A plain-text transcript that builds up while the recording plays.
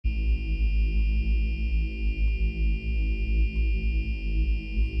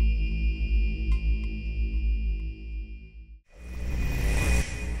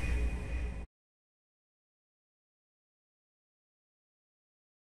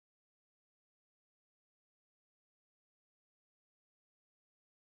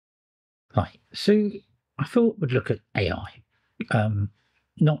Right. So I thought we'd look at AI,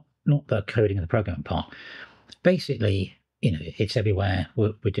 not the coding and the programming part. Basically, it's everywhere.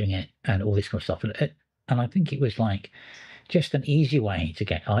 We're doing it and all this kind of stuff. And I think it was like just an easy way to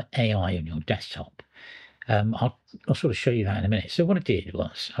get AI on your desktop. I'll sort of show you that in a minute. So what I did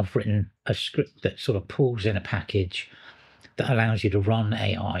was I've written a script that sort of pulls in a package that allows you to run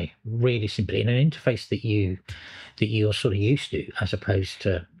AI really simply in an interface that you're sort of used to, as opposed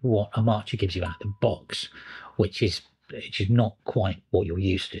to what Omarchy gives you out of the box, which is not quite what you're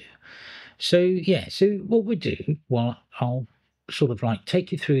used to. So yeah, so what we do, well, I'll sort of like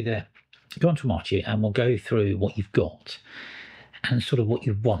take you through go onto Omarchy and we'll go through what you've got and sort of what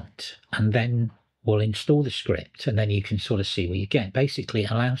you want, and then we'll install the script, and then you can sort of see what you get. Basically, it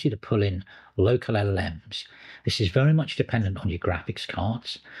allows you to pull in local LLMs. This is very much dependent on your graphics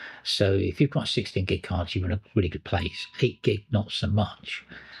cards. So if you've got 16 gig cards, you're in a really good place. 8 gig, not so much.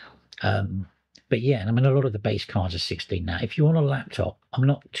 But yeah, I mean, a lot of the base cards are 16 now. If you want a laptop, I'm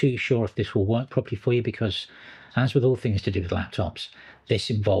not too sure if this will work properly for you, because as with all things to do with laptops, this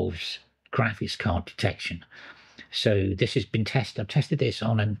involves graphics card detection. So this has been tested. I've tested this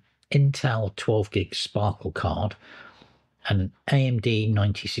on an Intel 12 gig Sparkle card, an AMD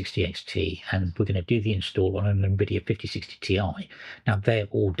 9060 XT, and we're going to do the install on an NVIDIA 5060 Ti. Now, they're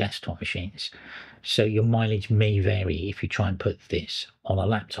all desktop machines, so your mileage may vary if you try and put this on a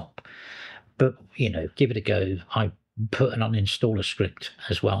laptop. But, give it a go. I put an uninstaller script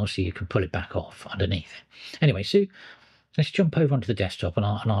as well, so you can pull it back off underneath it. Anyway, so let's jump over onto the desktop, and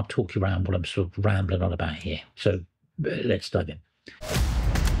I'll talk you around what I'm sort of rambling on about here. So let's dive in.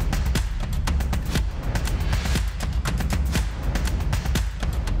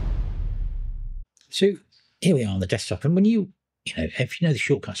 So here we are on the desktop, and when if you know the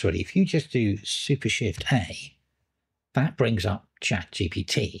shortcuts already, if you just do Super Shift A, that brings up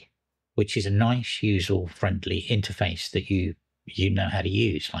ChatGPT, which is a nice, user-friendly interface that you know how to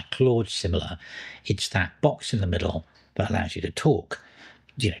use. Like Claude, similar. It's that box in the middle that allows you to talk,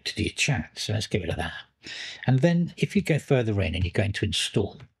 to do your chat. So let's get rid of that. And then if you go further in and you're going to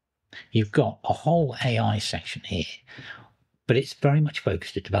install, you've got a whole AI section here, but it's very much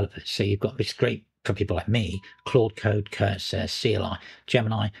focused at developers. So you've got this great, for people like me, Claude Code, Cursor, CLI,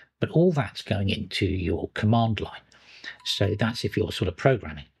 Gemini, but all that's going into your command line. So that's if you're sort of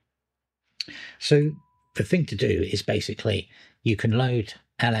programming. So the thing to do is basically you can load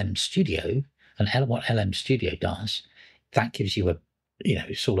LM Studio, and what LM Studio does, that gives you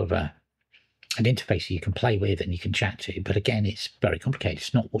sort of an interface you can play with and you can chat to. But again, it's very complicated.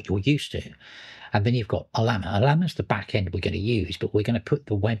 It's not what you're used to. And then you've got Llama. Llama's the back end we're going to use, but we're going to put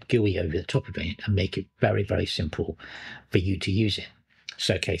the web GUI over the top of it and make it very, very simple for you to use it.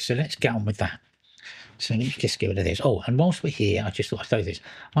 So, okay, so let's get on with that. So let me just get rid of this. Oh, and whilst we're here, I just thought I'd throw this.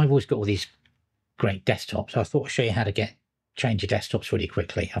 I've always got all these great desktops. I thought I'd show you how to change your desktops really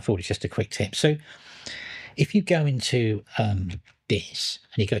quickly. I thought it's just a quick tip. So if you go into this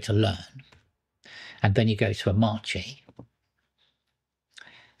and you go to Learn, and then you go to Omarchy,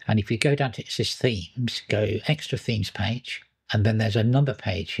 and if you go down to this themes, go extra themes page, and then there's another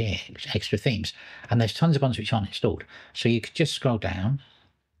page here, extra themes, and there's tons of ones which aren't installed. So you could just scroll down,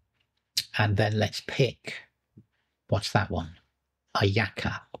 and then let's pick, what's that one?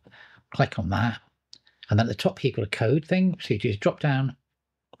 Ayaka. Click on that, and then at the top here, you've got a code thing. So you just drop down,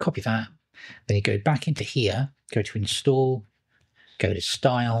 copy that, then you go back into here, go to install, go to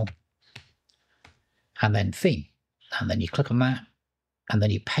style, and then theme, and then you click on that, and then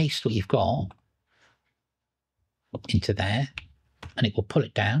you paste what you've got into there, and it will pull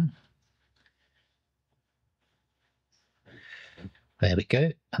it down. There we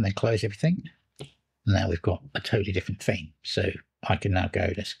go, and then close everything. Now we've got a totally different theme. So I can now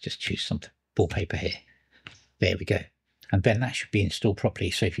go, let's just choose some wallpaper here. There we go. And then that should be installed properly.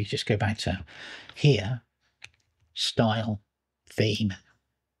 So if you just go back to here, style, theme,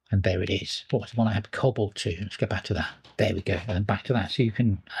 and there it is. What was the one I had? Cobalt 2. Let's go back to that. There we go. And then back to that. So you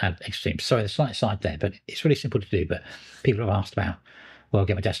can add extra themes. Sorry, the slight side there, but it's really simple to do. But people have asked about where I'll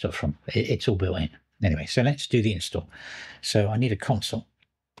get my desktop from. It's all built in. Anyway, so let's do the install. So I need a console.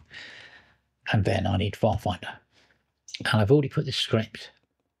 And then I need file finder. And I've already put the script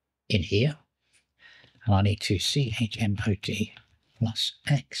in here. And I need to chmod plus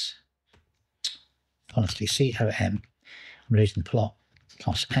x. Honestly, com. I'm losing the plot.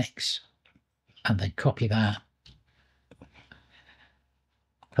 Plus x, and then copy that,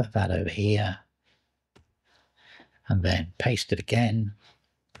 put that over here, and then paste it again,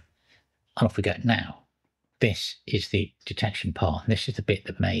 and off we go. Now, this is the detection part. This is the bit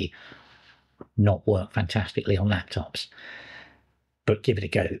that may not work fantastically on laptops, but give it a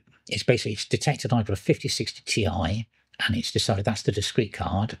go. it's basically, it's detected I've got a 5060 Ti, and it's decided that's the discrete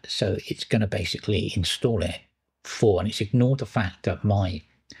card, so it's going to basically install it and it's ignored the fact that my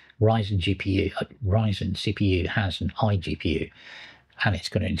Ryzen CPU has an iGPU, and it's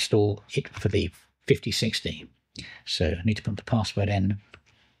going to install it for the 5060. So I need to put the password in,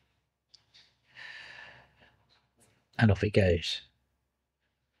 and off it goes.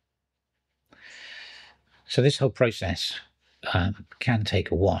 So this whole process can take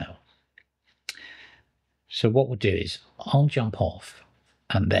a while. So what we'll do is I'll jump off,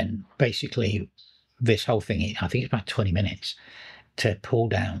 and then basically this whole thing, I think it's about 20 minutes to pull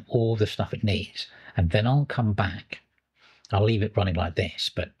down all the stuff it needs, and then I'll come back. I'll leave it running like this,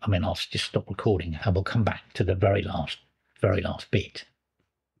 but I mean, I'll just stop recording and we'll come back to the very last bit.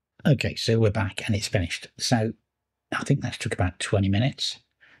 Okay, so we're back and it's finished. So I think that took about 20 minutes.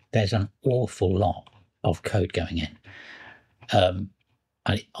 There's an awful lot of code going in.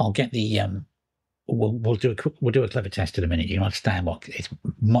 I'll get the we'll do a clever test in a minute. You can understand what it's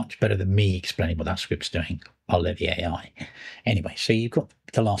much better than me explaining what that script's doing. I'll let the AI. Anyway, so you've got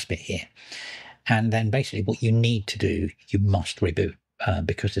the last bit here. And then basically what you need to do, you must reboot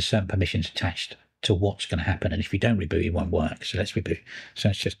because there's certain permissions attached to what's going to happen. And if you don't reboot, it won't work. So let's reboot. So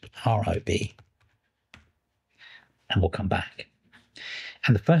it's just ROB, and we'll come back.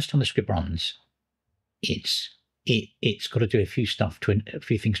 And the first time the script runs, it's got to do a few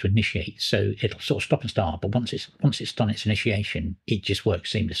things to initiate. So it'll sort of stop and start. But once it's done its initiation, it just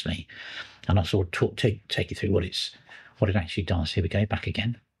works seamlessly. And I'll sort of take you through what it actually does. Here we go, back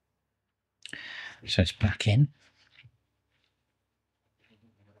again. So it's back in.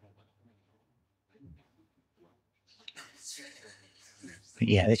 But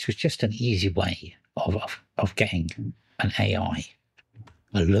yeah, this was just an easy way of getting an AI,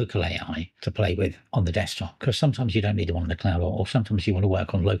 a local AI, to play with on the desktop, because sometimes you don't need one in the cloud, or sometimes you want to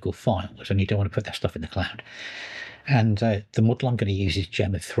work on local files and you don't want to put that stuff in the cloud. And the model I'm going to use is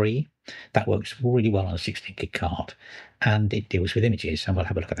Gemma 3. That works really well on a 16 gig card, and it deals with images, and we'll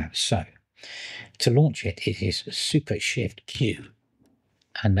have a look at that. So to launch it, it is Super Shift Q,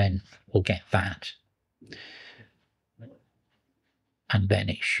 and then we'll get that. And then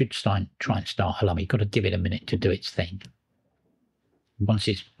it should try and start alarm. You've got to give it a minute to do its thing. Once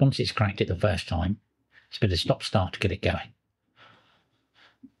it's cracked it the first time, it's a bit of stop-start to get it going.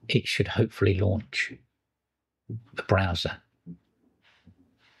 It should hopefully launch the browser.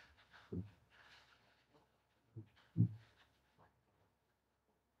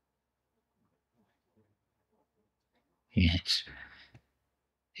 Yes.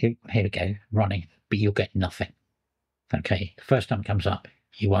 Here we go, running, but you'll get nothing. Okay, the first time it comes up,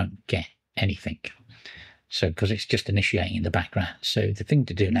 you won't get anything. So, because it's just initiating in the background. So the thing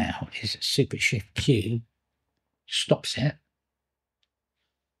to do now is Super Shift Q stops it.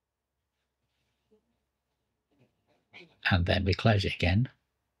 And then we close it again.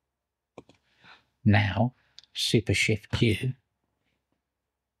 Now, Super Shift Q.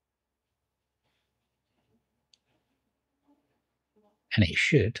 And it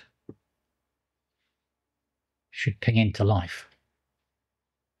should ping into life.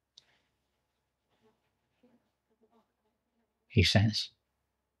 He says.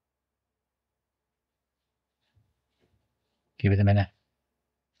 Give it a minute.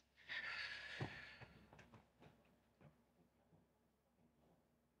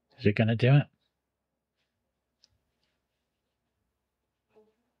 Is it going to do it?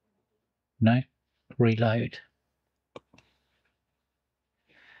 No? Reload.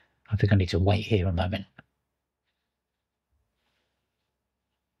 I think I need to wait here a moment.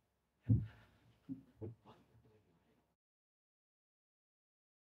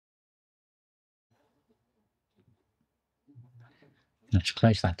 Let's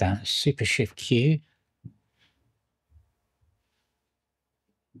close that down. Super Shift Q.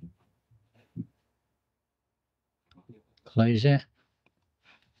 Close it.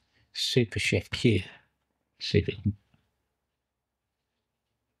 Super Shift Q. See if it can.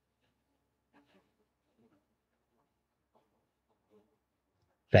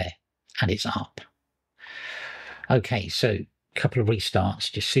 There. And it's up. Okay, so a couple of restarts,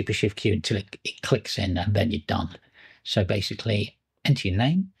 just Super Shift Q until it clicks in, and then you're done. So basically, enter your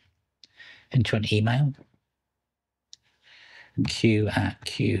name, enter an email,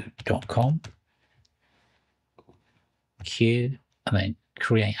 q@q.com, q, and then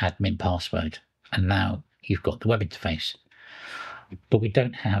create admin password. And now you've got the web interface. But we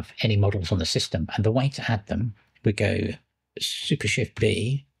don't have any models on the system. And the way to add them, we go Super Shift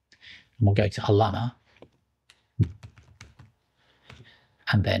B, and we'll go to Alana,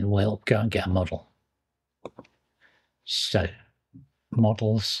 and then we'll go and get a model. So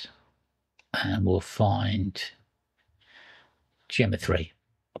models, and we'll find Gemma 3.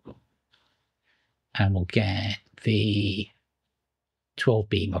 And we'll get the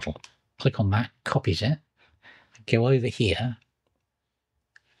 12B model. Click on that, copies it, go over here,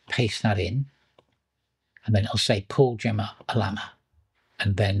 paste that in, and then it'll say pull Gemma Alama.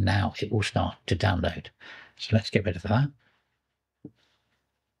 And then now it will start to download. So let's get rid of that.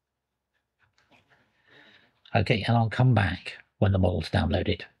 Okay, and I'll come back when the model's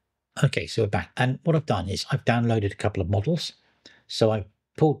downloaded. Okay, so we're back. And what I've done is I've downloaded a couple of models. So I've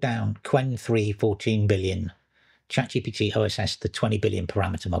pulled down Qwen 3 14 billion, ChatGPT OSS the 20 billion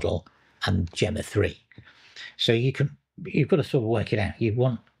parameter model, and Gemma 3. So you've got to sort of work it out. You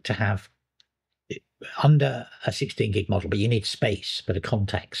want to have under a 16 gig model, but you need space for the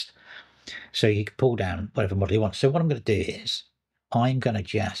context. So you can pull down whatever model you want. So what I'm going to do is I'm going to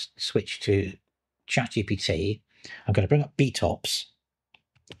just switch to ChatGPT. I'm going to bring up BTOPS.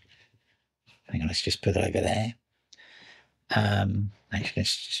 Hang on, let's just put it over there. Actually,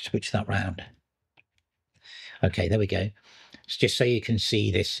 let's just switch that round. Okay, there we go. It's just so you can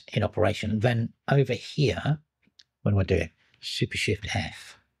see this in operation. Then over here, when we're doing Super Shift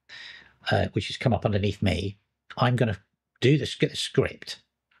F, which has come up underneath me, I'm going to do the script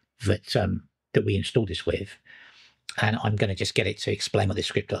that we installed this with, and I'm going to just get it to explain what this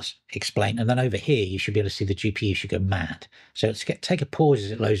script does. Explain, and then over here you should be able to see the GPU should go mad. So let's take a pause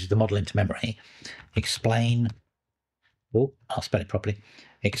as it loads the model into memory. Explain. Oh, I'll spell it properly.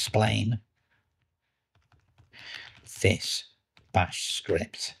 Explain this bash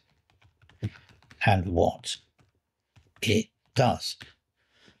script and what it does.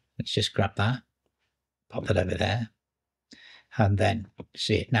 Let's just grab that, pop that over there, and then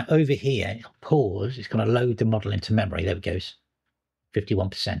see it. Now over here, pause, it's going to load the model into memory. There it goes,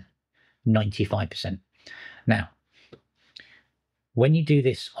 51%, 95%. Now, when you do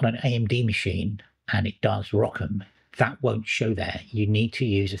this on an AMD machine and it does ROCm, that won't show there. You need to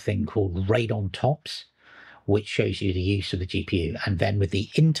use a thing called RAID on TOPS, which shows you the use of the GPU. And then with the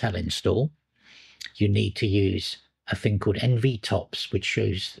Intel install, you need to use a thing called NVTOPS, which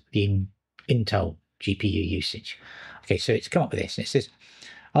shows the Intel GPU usage. Okay, so it's come up with this. It says,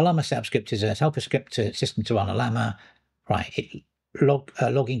 Alama setup script is a helper script to system to run Alama. Right, it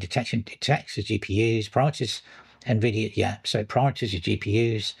logging detection detects the GPUs, priorities NVIDIA, yeah, so it prioritizes your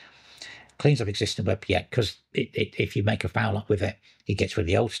GPUs, cleans up existing web, yeah, because if you make a foul up with it, it gets rid of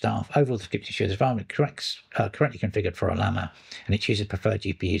the old stuff. Overall, the script ensures the environment correctly configured for Alama, and it chooses preferred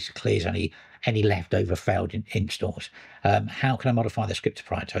GPUs, clears any leftover failed installs. How can I modify the script to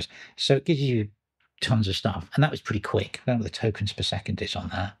prioritize? So it gives you tons of stuff, and that was pretty quick. I don't know what the tokens per second is on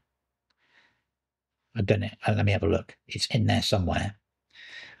that. I don't know. Let me have a look. It's in there somewhere.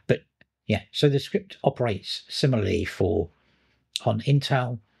 But yeah, so the script operates similarly on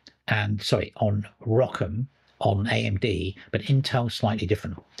Intel and on ROCm on AMD, but Intel slightly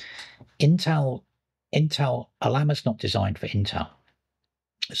different. Intel Alama's not designed for Intel.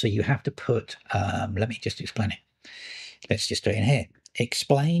 So you have to put, let me just explain it. Let's just do it in here.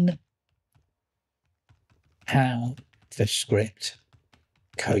 Explain how the script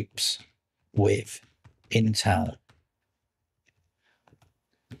copes with Intel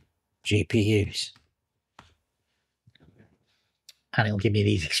GPUs. And it'll give me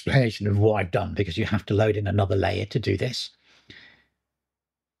these explanations of what I've done, because you have to load in another layer to do this.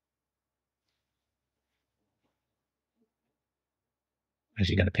 As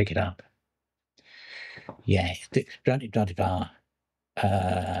you're going to pick it up. Yeah,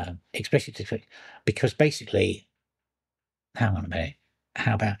 especially because basically, hang on a minute.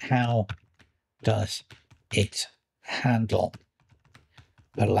 How does it handle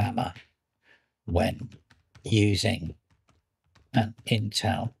Alama when using an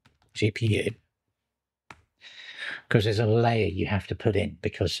Intel GPU? Because there's a layer you have to put in,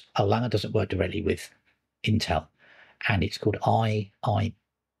 because Alama doesn't work directly with Intel, and it's called IPPX.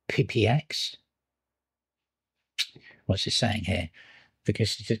 What's it saying here?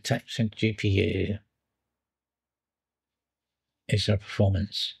 Because it detects a GPU is there a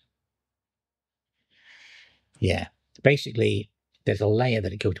performance. Yeah, basically there's a layer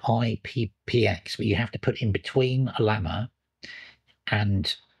that is called IPPX, but you have to put in between Alama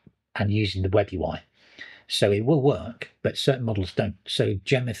and using the web UI. So it will work, but certain models don't. So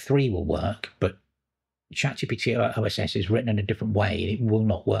Gemma 3 will work, but ChatGPT OSS is written in a different way. It will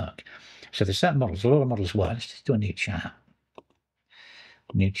not work. So there's certain models, a lot of models work. Let's just do a new chat,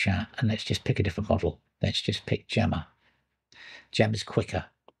 and let's just pick a different model. Let's just pick Gemma. Gemma's quicker.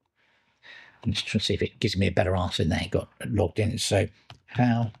 Let's try to see if it gives me a better answer than they got logged in. So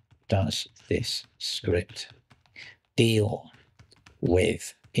how does this script deal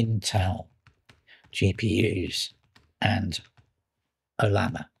with Intel GPUs and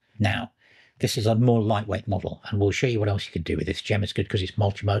Ollama. Now, this is a more lightweight model, and we'll show you what else you can do with this. Gem is good because it's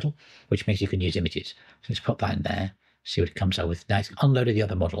multimodal, which means you can use images. So let's put that in there, see what it comes up with. Now it's unloaded the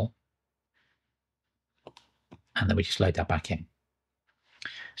other model, and then we just load that back in.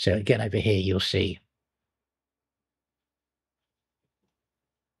 So again, over here, you'll see,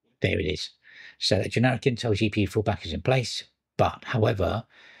 there it is. So the generic Intel GPU fallback is in place, but however,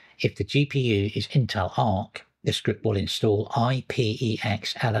 if the GPU is Intel Arc, the script will install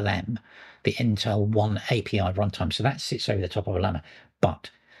IPEX LLM, the Intel 1 API runtime. So that sits over the top of Ollama, but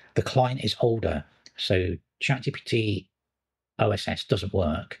the client is older. So ChatGPT OSS doesn't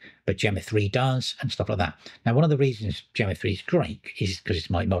work, but Gemma 3 does and stuff like that. Now, one of the reasons Gemma 3 is great is because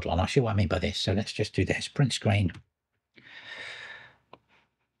it's multi-model, and I'll show you what I mean by this. So let's just do this, print screen.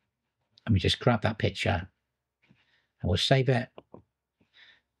 And we just grab that picture and we'll save it.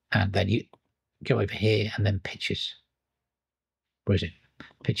 And then you go over here and then pictures. Where is it?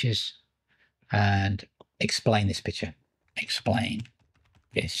 Pictures, and explain this picture. Explain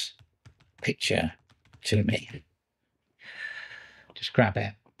this picture to me. Just grab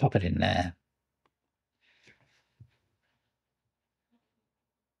it, pop it in there.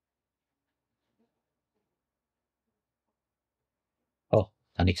 Oh,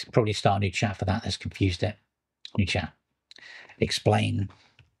 I need to probably start a new chat for that. That's confused it. New chat. Explain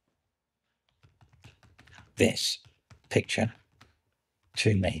this picture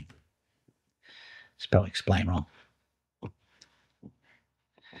to me. Spell explain wrong.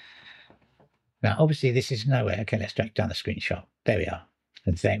 Now, obviously, this is nowhere. Okay, let's drag down the screenshot. There we are.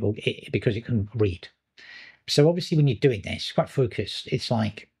 And then, well, because it can read. So obviously, when you're doing this, quite focused. It's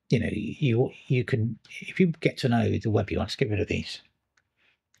like, you know, you can, if you get to know the web UI, let's get rid of these.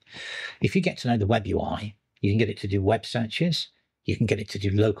 If you get to know the web UI, you can get it to do web searches. You can get it to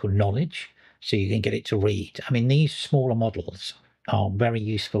do local knowledge. So you can get it to read. I mean, these smaller models are very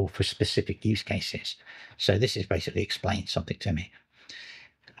useful for specific use cases. So this is basically explain something to me.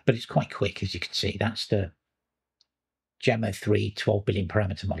 But it's quite quick, as you can see. That's the Gemma 3 12 billion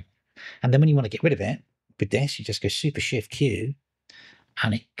parameter model. And then when you want to get rid of it, with this, you just go Super Shift Q,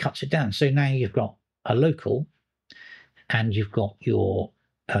 and it cuts it down. So now you've got a local, and you've got your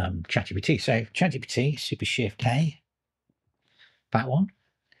ChatGPT. So ChatGPT, Super Shift A, that one.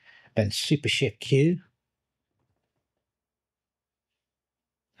 Then Super Shift Q.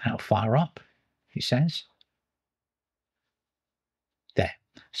 That'll fire up, it says. There.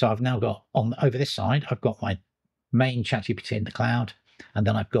 So I've now got, on over this side, I've got my main ChatGPT in the cloud, and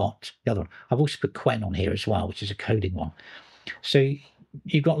then I've got the other one. I've also put Quen on here as well, which is a coding one. So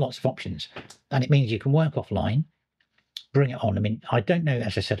you've got lots of options, and it means you can work offline, bring it on. I mean, I don't know,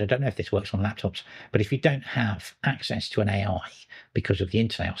 as I said, I don't know if this works on laptops, but if you don't have access to an AI because of the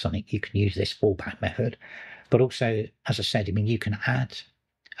internet or something, you can use this fallback method. But also, as I said, I mean, you can add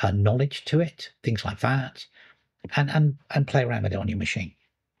knowledge to it, things like that, and play around with it on your machine.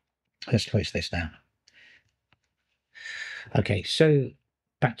 Let's close this down. Okay, so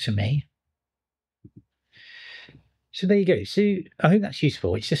back to me. So there you go. So I hope that's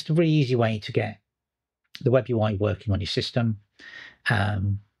useful. It's just a really easy way to get the web UI working on your system,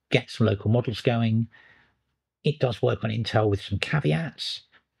 get some local models going. It does work on Intel with some caveats.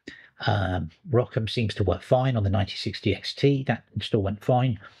 Rockham seems to work fine on the 9060 XT. That still went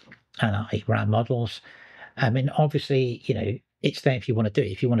fine. And 8 RAM models. I mean, obviously, you know, it's there if you want to do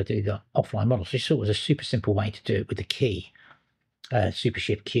it. If you want to do the offline models, this was a super simple way to do it with the key. Super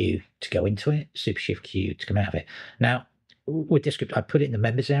Shift Q to go into it, Super Shift Q to come out of it. Now, with this script, I put it in the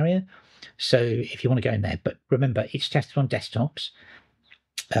members area. So if you want to go in there, but remember, it's tested on desktops.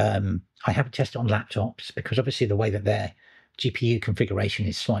 I haven't tested on laptops because obviously the way that their GPU configuration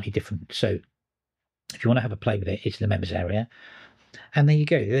is slightly different. So if you want to have a play with it, it's in the members area. And there you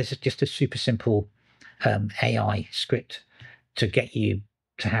go. There's just a super simple AI script to get you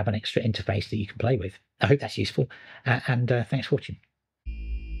to have an extra interface that you can play with. I hope that's useful. And thanks for watching.